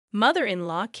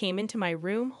Mother-in-law came into my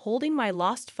room holding my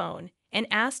lost phone and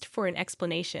asked for an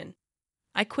explanation.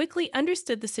 I quickly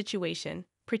understood the situation,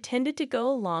 pretended to go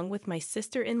along with my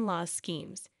sister-in-law's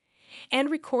schemes, and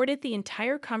recorded the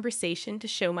entire conversation to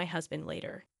show my husband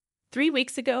later. 3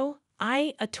 weeks ago,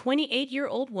 I, a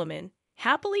 28-year-old woman,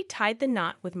 happily tied the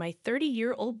knot with my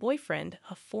 30-year-old boyfriend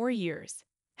of 4 years.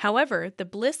 However, the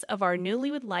bliss of our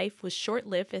newlywed life was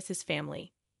short-lived as his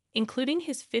family, including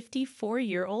his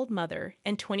 54-year-old mother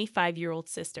and 25-year-old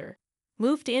sister,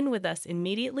 moved in with us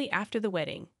immediately after the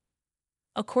wedding.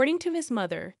 According to his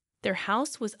mother, their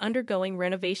house was undergoing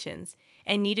renovations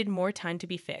and needed more time to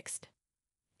be fixed.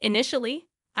 Initially,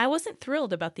 I wasn't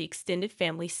thrilled about the extended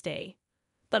family stay,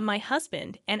 but my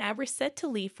husband and I were set to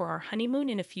leave for our honeymoon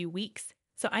in a few weeks,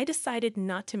 so I decided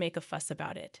not to make a fuss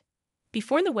about it.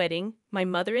 Before the wedding, my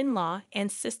mother-in-law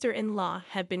and sister-in-law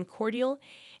had been cordial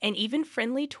and even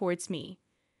friendly towards me,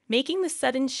 making the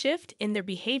sudden shift in their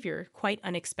behavior quite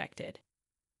unexpected.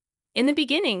 In the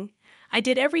beginning, I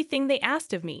did everything they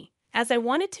asked of me, as I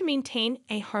wanted to maintain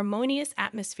a harmonious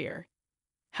atmosphere.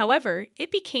 However,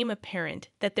 it became apparent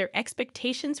that their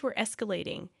expectations were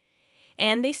escalating,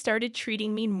 and they started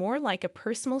treating me more like a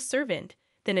personal servant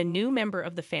than a new member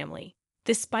of the family.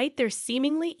 Despite their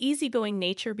seemingly easygoing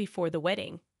nature before the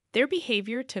wedding, their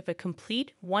behavior took a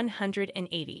complete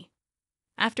 180.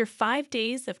 After 5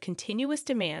 days of continuous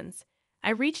demands, I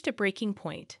reached a breaking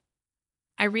point.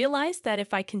 I realized that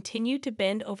if I continued to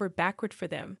bend over backward for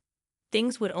them,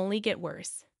 things would only get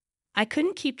worse. I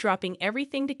couldn't keep dropping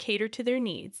everything to cater to their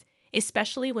needs,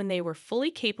 especially when they were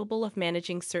fully capable of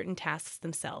managing certain tasks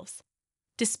themselves.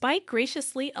 Despite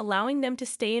graciously allowing them to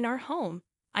stay in our home,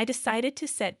 I decided to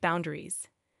set boundaries.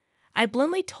 I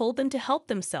bluntly told them to help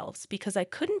themselves because I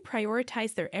couldn't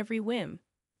prioritize their every whim.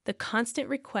 The constant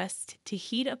requests to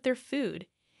heat up their food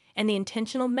and the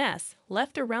intentional mess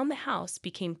left around the house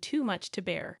became too much to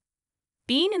bear.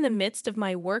 Being in the midst of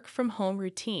my work-from-home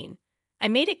routine, I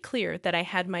made it clear that I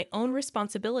had my own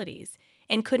responsibilities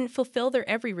and couldn't fulfill their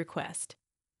every request.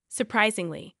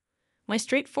 Surprisingly, my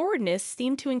straightforwardness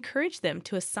seemed to encourage them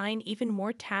to assign even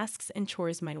more tasks and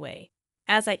chores my way.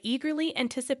 As I eagerly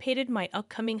anticipated my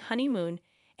upcoming honeymoon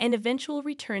and eventual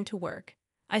return to work,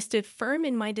 I stood firm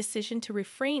in my decision to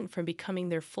refrain from becoming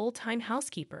their full-time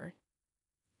housekeeper.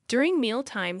 During meal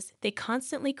times, they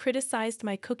constantly criticized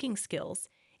my cooking skills,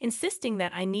 insisting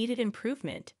that I needed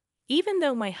improvement, even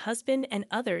though my husband and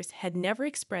others had never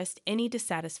expressed any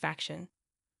dissatisfaction.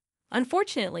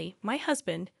 Unfortunately, my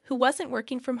husband, who wasn't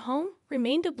working from home,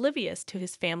 remained oblivious to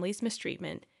his family's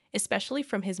mistreatment, especially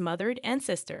from his mother and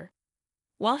sister.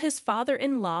 While his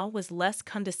father-in-law was less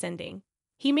condescending,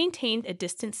 he maintained a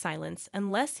distant silence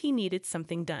unless he needed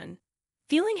something done.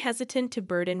 Feeling hesitant to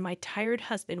burden my tired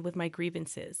husband with my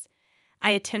grievances, I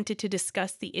attempted to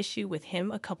discuss the issue with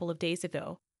him a couple of days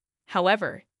ago.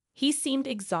 However, he seemed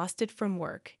exhausted from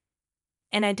work,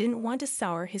 and I didn't want to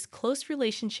sour his close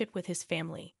relationship with his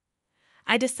family.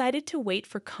 I decided to wait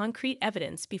for concrete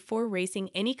evidence before raising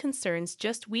any concerns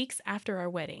just weeks after our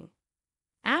wedding.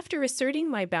 After asserting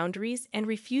my boundaries and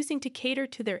refusing to cater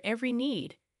to their every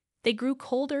need, they grew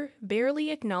colder,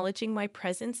 barely acknowledging my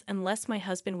presence unless my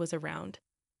husband was around.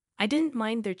 I didn't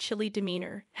mind their chilly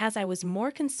demeanor, as I was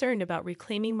more concerned about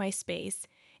reclaiming my space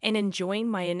and enjoying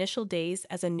my initial days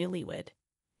as a newlywed.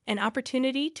 An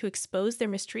opportunity to expose their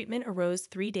mistreatment arose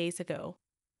 3 days ago.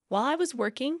 While I was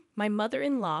working, my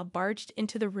mother-in-law barged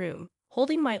into the room,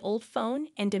 holding my old phone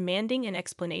and demanding an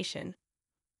explanation.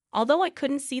 Although I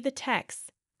couldn't see the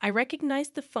texts, I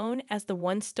recognized the phone as the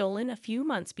one stolen a few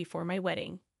months before my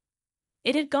wedding.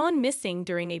 It had gone missing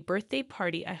during a birthday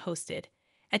party I hosted,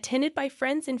 attended by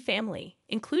friends and family,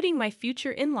 including my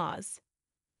future in-laws.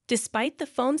 Despite the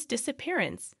phone's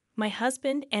disappearance, my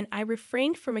husband and I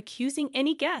refrained from accusing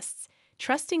any guests,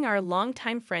 trusting our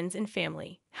longtime friends and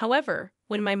family. However,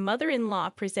 when my mother-in-law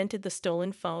presented the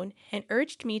stolen phone and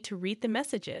urged me to read the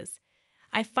messages,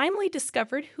 I finally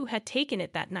discovered who had taken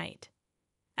it that night.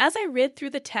 As I read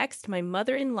through the text my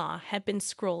mother-in-law had been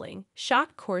scrolling,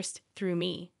 shock coursed through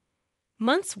me.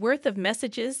 Months' worth of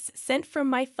messages sent from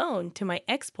my phone to my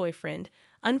ex-boyfriend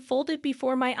unfolded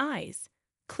before my eyes.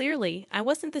 Clearly, I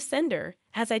wasn't the sender,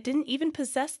 as I didn't even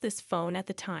possess this phone at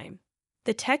the time.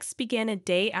 The texts began a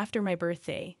day after my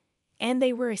birthday, and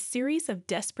they were a series of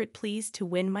desperate pleas to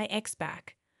win my ex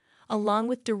back, along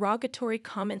with derogatory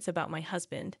comments about my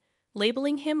husband,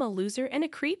 labeling him a loser and a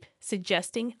creep,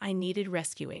 suggesting I needed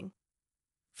rescuing.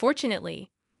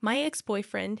 Fortunately, my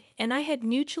ex-boyfriend and I had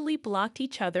mutually blocked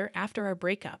each other after our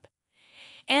breakup,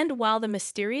 and while the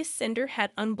mysterious sender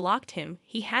had unblocked him,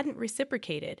 he hadn't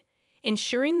reciprocated,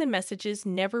 ensuring the messages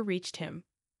never reached him.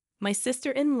 My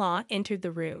sister-in-law entered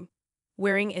the room,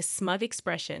 wearing a smug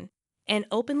expression, and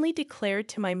openly declared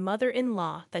to my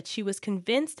mother-in-law that she was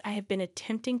convinced I had been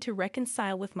attempting to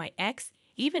reconcile with my ex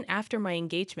even after my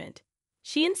engagement.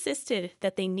 She insisted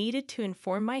that they needed to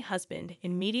inform my husband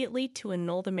immediately to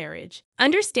annul the marriage,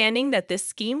 understanding that this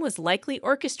scheme was likely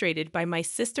orchestrated by my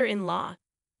sister-in-law,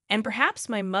 and perhaps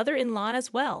my mother-in-law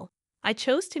as well. I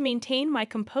chose to maintain my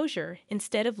composure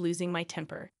instead of losing my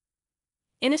temper.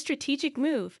 In a strategic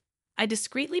move, I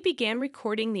discreetly began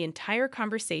recording the entire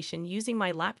conversation using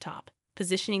my laptop,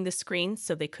 positioning the screen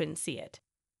so they couldn't see it.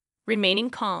 Remaining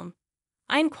calm,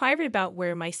 I inquired about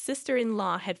where my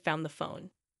sister-in-law had found the phone.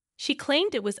 She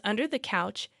claimed it was under the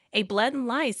couch, a blatant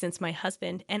lie since my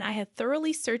husband and I had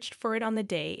thoroughly searched for it on the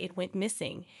day it went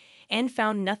missing and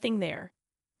found nothing there.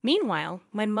 Meanwhile,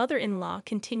 my mother-in-law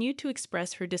continued to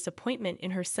express her disappointment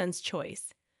in her son's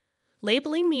choice,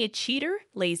 labeling me a cheater,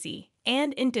 lazy,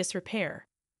 and in disrepair.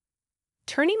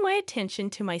 Turning my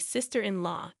attention to my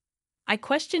sister-in-law, I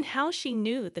questioned how she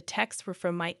knew the texts were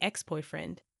from my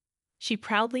ex-boyfriend. She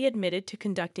proudly admitted to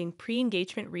conducting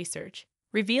pre-engagement research,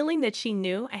 revealing that she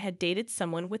knew I had dated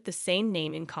someone with the same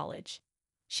name in college.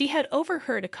 She had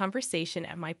overheard a conversation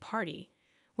at my party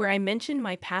where I mentioned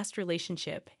my past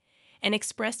relationship and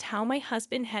expressed how my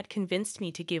husband had convinced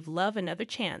me to give love another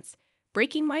chance,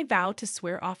 breaking my vow to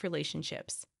swear off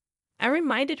relationships. I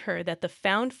reminded her that the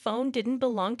found phone didn't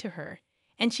belong to her,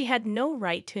 and she had no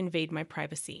right to invade my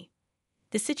privacy.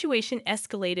 The situation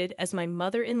escalated as my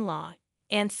mother-in-law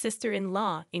and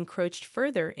sister-in-law encroached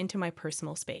further into my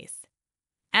personal space.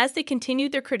 As they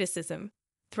continued their criticism,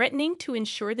 threatening to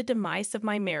ensure the demise of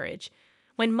my marriage,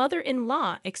 my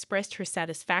mother-in-law expressed her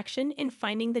satisfaction in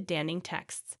finding the damning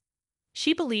texts.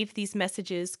 She believed these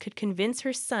messages could convince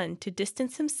her son to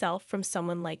distance himself from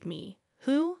someone like me,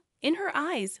 who, in her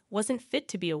eyes, wasn't fit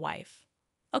to be a wife.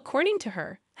 According to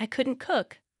her, I couldn't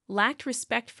cook, lacked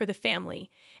respect for the family,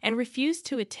 and refused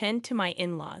to attend to my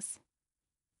in-laws.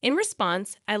 In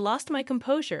response, I lost my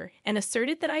composure and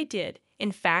asserted that I did,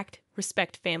 in fact,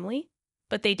 respect family,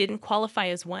 but they didn't qualify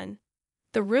as one.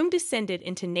 The room descended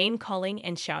into name-calling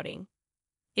and shouting.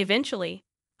 Eventually,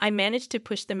 I managed to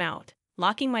push them out,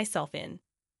 locking myself in.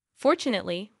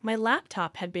 Fortunately, my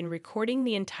laptop had been recording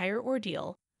the entire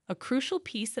ordeal, a crucial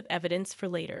piece of evidence for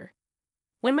later.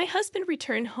 When my husband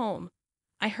returned home,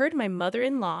 I heard my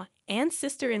mother-in-law and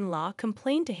sister-in-law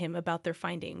complain to him about their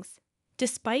findings.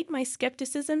 Despite my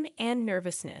skepticism and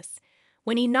nervousness,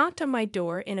 when he knocked on my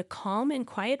door in a calm and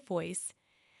quiet voice,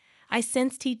 I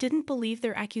sensed he didn't believe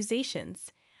their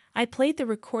accusations. I played the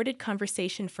recorded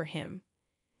conversation for him,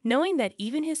 knowing that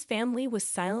even his family was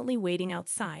silently waiting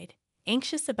outside,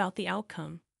 anxious about the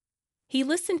outcome. He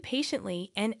listened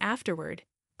patiently and afterward,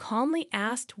 calmly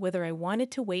asked whether I wanted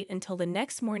to wait until the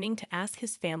next morning to ask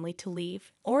his family to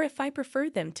leave or if I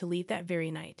preferred them to leave that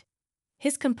very night.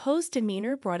 His composed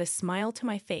demeanor brought a smile to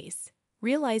my face,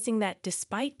 realizing that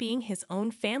despite being his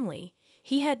own family,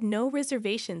 he had no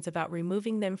reservations about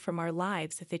removing them from our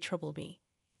lives if they troubled me.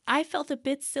 I felt a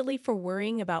bit silly for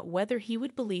worrying about whether he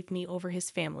would believe me over his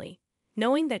family,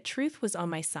 knowing that truth was on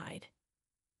my side.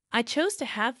 I chose to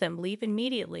have them leave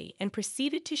immediately and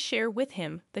proceeded to share with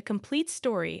him the complete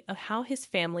story of how his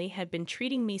family had been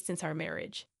treating me since our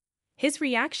marriage. His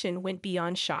reaction went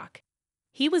beyond shock.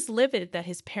 He was livid that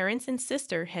his parents and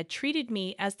sister had treated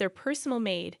me as their personal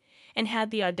maid and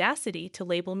had the audacity to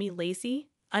label me lazy,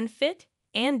 unfit,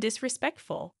 and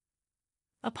disrespectful.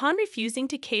 Upon refusing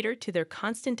to cater to their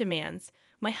constant demands,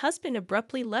 my husband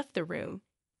abruptly left the room,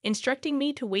 instructing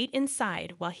me to wait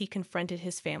inside while he confronted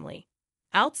his family.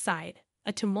 Outside,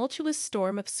 a tumultuous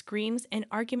storm of screams and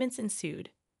arguments ensued.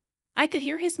 I could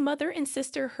hear his mother and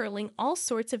sister hurling all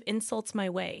sorts of insults my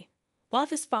way, while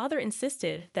his father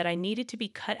insisted that I needed to be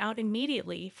cut out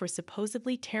immediately for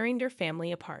supposedly tearing their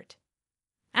family apart.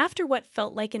 After what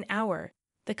felt like an hour,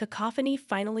 the cacophony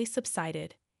finally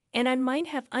subsided, and I might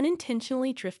have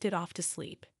unintentionally drifted off to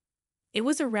sleep. It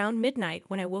was around midnight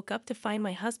when I woke up to find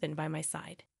my husband by my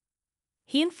side.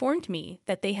 He informed me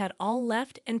that they had all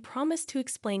left and promised to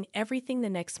explain everything the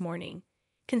next morning,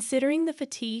 considering the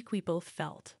fatigue we both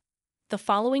felt. The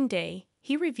following day,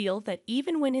 he revealed that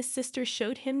even when his sister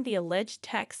showed him the alleged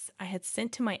texts I had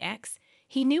sent to my ex,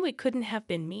 he knew it couldn't have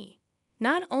been me.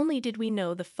 Not only did we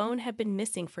know the phone had been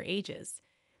missing for ages,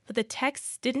 but the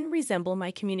texts didn't resemble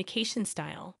my communication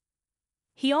style.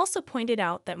 He also pointed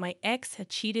out that my ex had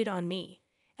cheated on me,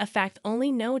 a fact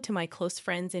only known to my close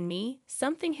friends and me,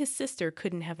 something his sister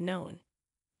couldn't have known.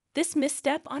 This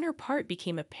misstep on her part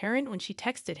became apparent when she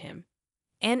texted him,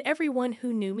 and everyone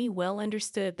who knew me well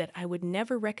understood that I would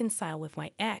never reconcile with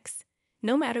my ex,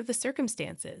 no matter the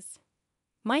circumstances.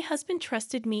 My husband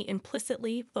trusted me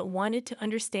implicitly but wanted to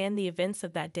understand the events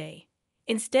of that day.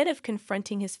 Instead of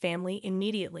confronting his family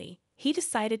immediately, he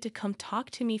decided to come talk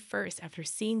to me first after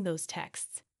seeing those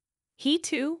texts. He,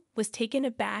 too, was taken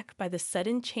aback by the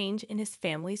sudden change in his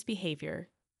family's behavior,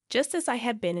 just as I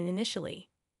had been initially.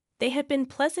 They had been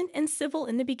pleasant and civil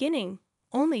in the beginning,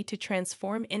 only to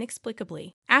transform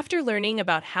inexplicably. After learning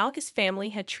about how his family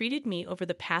had treated me over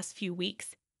the past few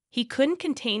weeks, he couldn't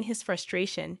contain his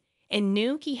frustration and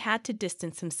knew he had to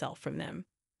distance himself from them.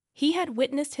 He had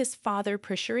witnessed his father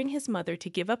pressuring his mother to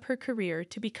give up her career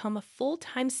to become a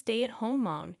full-time stay-at-home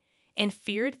mom and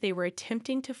feared they were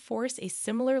attempting to force a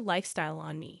similar lifestyle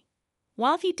on me.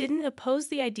 While he didn't oppose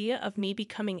the idea of me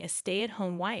becoming a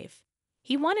stay-at-home wife,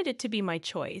 he wanted it to be my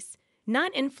choice,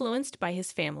 not influenced by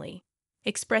his family.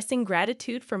 Expressing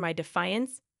gratitude for my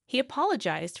defiance, he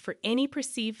apologized for any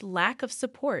perceived lack of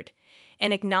support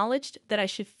and acknowledged that I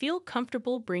should feel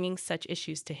comfortable bringing such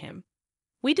issues to him.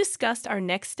 We discussed our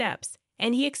next steps,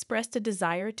 and he expressed a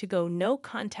desire to go no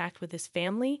contact with his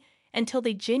family until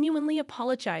they genuinely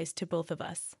apologized to both of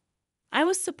us. I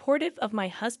was supportive of my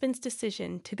husband's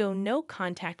decision to go no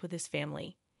contact with his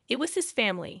family. It was his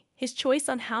family, his choice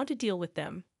on how to deal with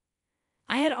them.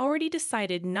 I had already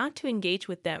decided not to engage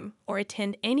with them or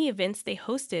attend any events they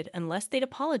hosted unless they'd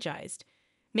apologized.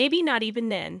 Maybe not even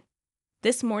then.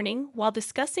 This morning, while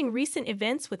discussing recent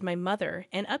events with my mother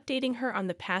and updating her on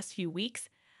the past few weeks,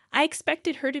 I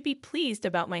expected her to be pleased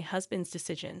about my husband's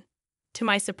decision. To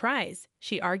my surprise,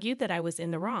 she argued that I was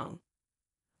in the wrong.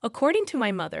 According to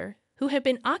my mother, who had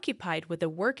been occupied with a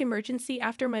work emergency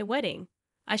after my wedding,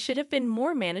 I should have been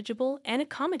more manageable and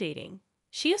accommodating.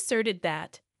 She asserted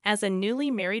that, as a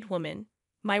newly married woman,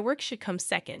 my work should come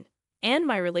second, and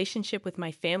my relationship with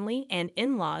my family and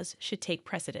in-laws should take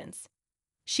precedence.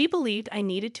 She believed I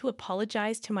needed to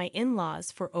apologize to my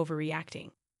in-laws for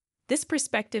overreacting. This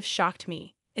perspective shocked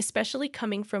me, especially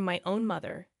coming from my own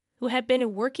mother, who had been a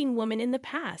working woman in the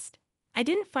past. I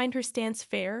didn't find her stance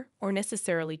fair or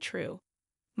necessarily true.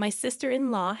 My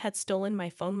sister-in-law had stolen my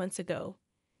phone months ago,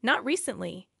 not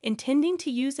recently, intending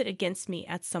to use it against me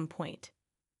at some point.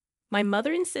 My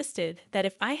mother insisted that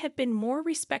if I had been more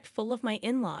respectful of my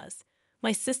in-laws,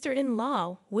 my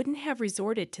sister-in-law wouldn't have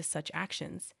resorted to such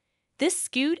actions. This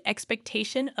skewed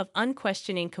expectation of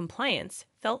unquestioning compliance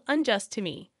felt unjust to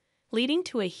me, leading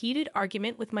to a heated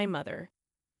argument with my mother.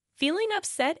 Feeling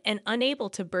upset and unable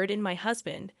to burden my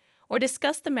husband or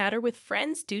discuss the matter with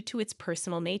friends due to its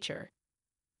personal nature,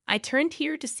 I turned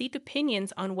here to seek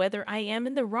opinions on whether I am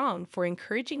in the wrong for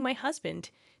encouraging my husband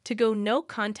to go no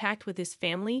contact with his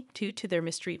family due to their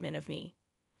mistreatment of me.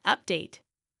 Update.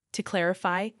 To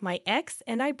clarify, my ex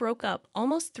and I broke up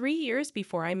almost 3 years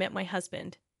before I met my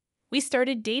husband. We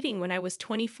started dating when I was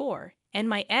 24, and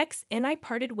my ex and I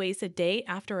parted ways a day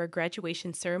after our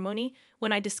graduation ceremony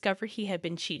when I discovered he had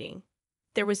been cheating.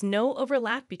 There was no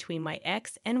overlap between my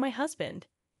ex and my husband,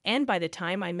 and by the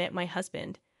time I met my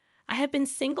husband, I had been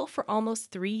single for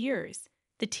almost 3 years.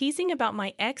 The teasing about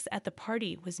my ex at the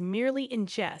party was merely in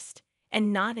jest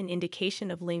and not an indication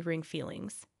of lingering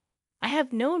feelings. I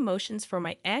have no emotions for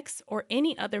my ex or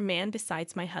any other man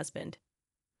besides my husband.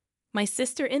 My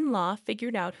sister-in-law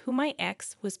figured out who my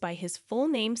ex was by his full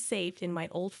name saved in my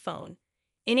old phone,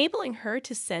 enabling her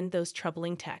to send those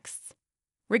troubling texts.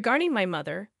 Regarding my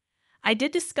mother, I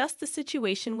did discuss the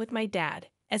situation with my dad,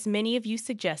 as many of you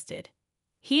suggested.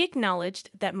 He acknowledged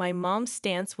that my mom's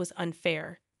stance was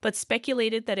unfair, but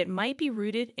speculated that it might be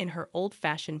rooted in her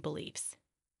old-fashioned beliefs.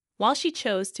 While she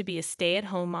chose to be a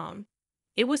stay-at-home mom,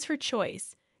 it was her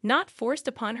choice, not forced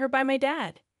upon her by my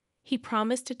dad. He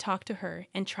promised to talk to her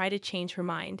and try to change her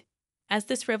mind, as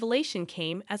this revelation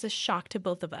came as a shock to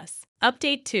both of us.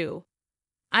 Update 2.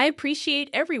 I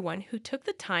appreciate everyone who took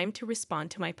the time to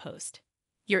respond to my post.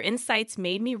 Your insights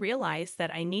made me realize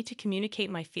that I need to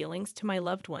communicate my feelings to my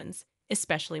loved ones,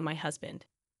 especially my husband.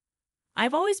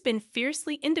 I've always been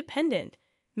fiercely independent,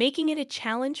 making it a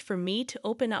challenge for me to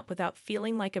open up without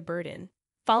feeling like a burden.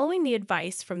 Following the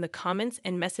advice from the comments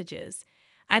and messages,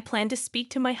 I plan to speak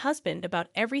to my husband about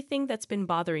everything that's been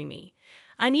bothering me.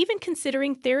 I'm even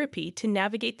considering therapy to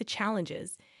navigate the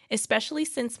challenges, especially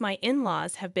since my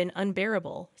in-laws have been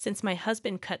unbearable since my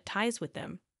husband cut ties with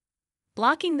them.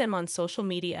 Blocking them on social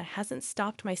media hasn't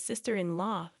stopped my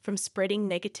sister-in-law from spreading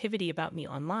negativity about me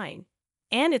online,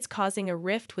 and it's causing a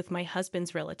rift with my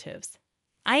husband's relatives.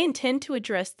 I intend to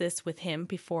address this with him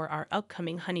before our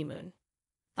upcoming honeymoon.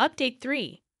 Update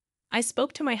 3. I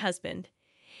spoke to my husband,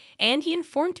 and he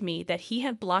informed me that he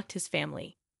had blocked his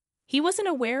family. He wasn't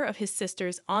aware of his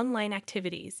sister's online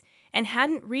activities and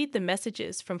hadn't read the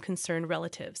messages from concerned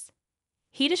relatives.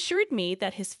 He'd assured me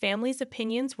that his family's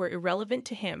opinions were irrelevant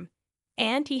to him,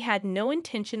 and he had no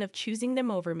intention of choosing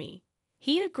them over me.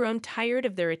 He had grown tired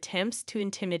of their attempts to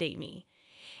intimidate me,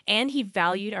 and he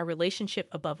valued our relationship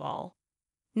above all.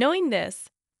 Knowing this,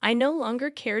 I no longer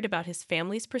cared about his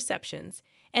family's perceptions,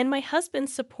 and my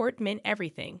husband's support meant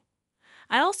everything.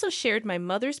 I also shared my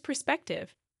mother's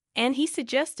perspective, and he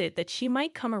suggested that she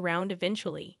might come around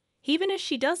eventually. Even if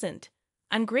she doesn't,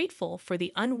 I'm grateful for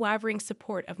the unwavering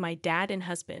support of my dad and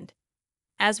husband.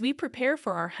 As we prepare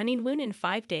for our honeymoon in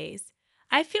 5 days,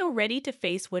 I feel ready to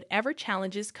face whatever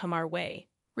challenges come our way,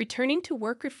 returning to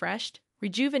work refreshed,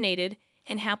 rejuvenated,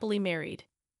 and happily married.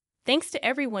 Thanks to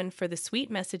everyone for the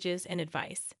sweet messages and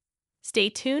advice. Stay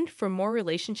tuned for more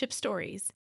relationship stories.